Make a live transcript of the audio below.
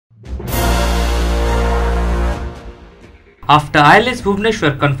After ILS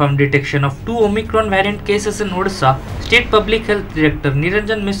Bhubaneswar confirmed detection of 2 Omicron variant cases in Odisha, State Public Health Director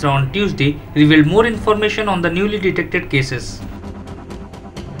Niranjan Mishra on Tuesday revealed more information on the newly detected cases.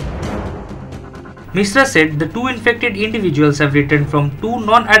 Mishra said the 2 infected individuals have returned from 2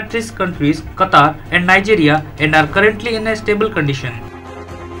 non-at-risk countries, Qatar and Nigeria, and are currently in a stable condition.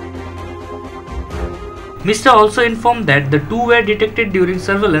 Mishra also informed that the 2 were detected during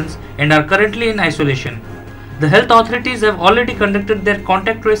surveillance and are currently in isolation. The health authorities have already conducted their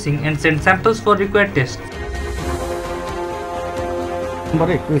contact tracing and sent samples for required tests.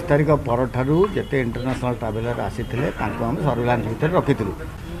 21 तारिख पर जिते international traveller आसी आम surveillance भितर रखी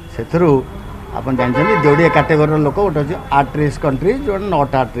आपन जानते जोड़े कैटेगोरी लोक गोटे आट रिस्क कंट्री जो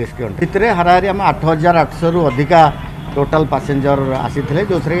नॉट आट रिस्क कंट्री भितर हाराहारी आम 8800 रु अधिका टोटाल पैसेंजर आसी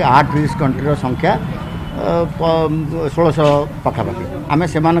जो थे 8 रिस्क कंट्री संख्या 1600 पाखापाखि आम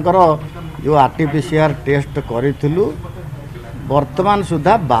से जो आरटीपीसीआर टेस्ट करूँ वर्तमान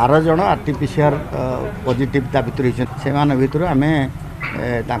सुधा 12 जन आरटीपीसीआर पॉजिटिव ता भितर से भितर आम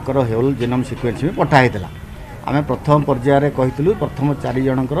तांकर होल जीनोम सीक्वेंस भी पठाईला आम प्रथम पर्यायर कही प्रथम 4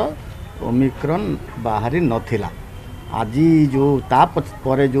 जनकर ओमिक्रॉन बाहरी नथिला आज जो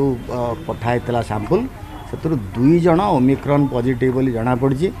तापर जो पठाईला सैंपल से 2 जन ओमिक्रॉन पॉजिटिव बोली जना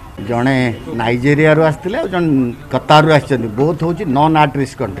पड़ी जड़े नाइजेरिया आसते जन कतार आस बोथ हूँ नॉन आट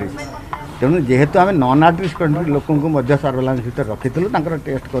रिस्क कंट्री तेणु जेहेतु आम नॉन आट रिस्क कंट्री लोक सर्वेलांस भितर रखी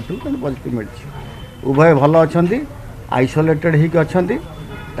टेस्ट करूँ पॉजिटिव मिली उभय भल अच्छा आइसोलेटेड होती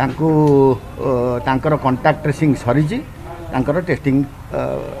कंटाक्ट ट्रेसिंग सरी टेस्टिंग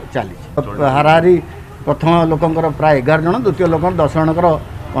चली हाराहारी प्रथम लोकंर प्राय 11 जन द्वितीय लोक 10 जनकर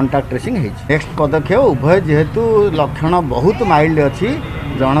कंटाक्ट ट्रेसिंग नेक्स्ट पदक्षेप उभय जेहेतु लक्षण बहुत माइल्ड अच्छी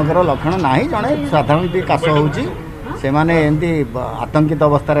जनकर लक्षण ना जड़े साधारण काश होती एमती आतंकित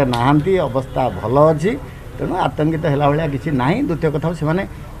अवस्था नहांती अवस्था भल अच्छी तेणु आतंकित है भाया किसी ना द्वितीय कथा से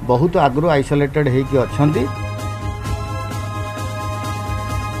बहुत आगु आइसोलेटेड होती अच्छा।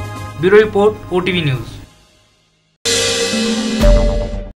 Bureau report OTV news.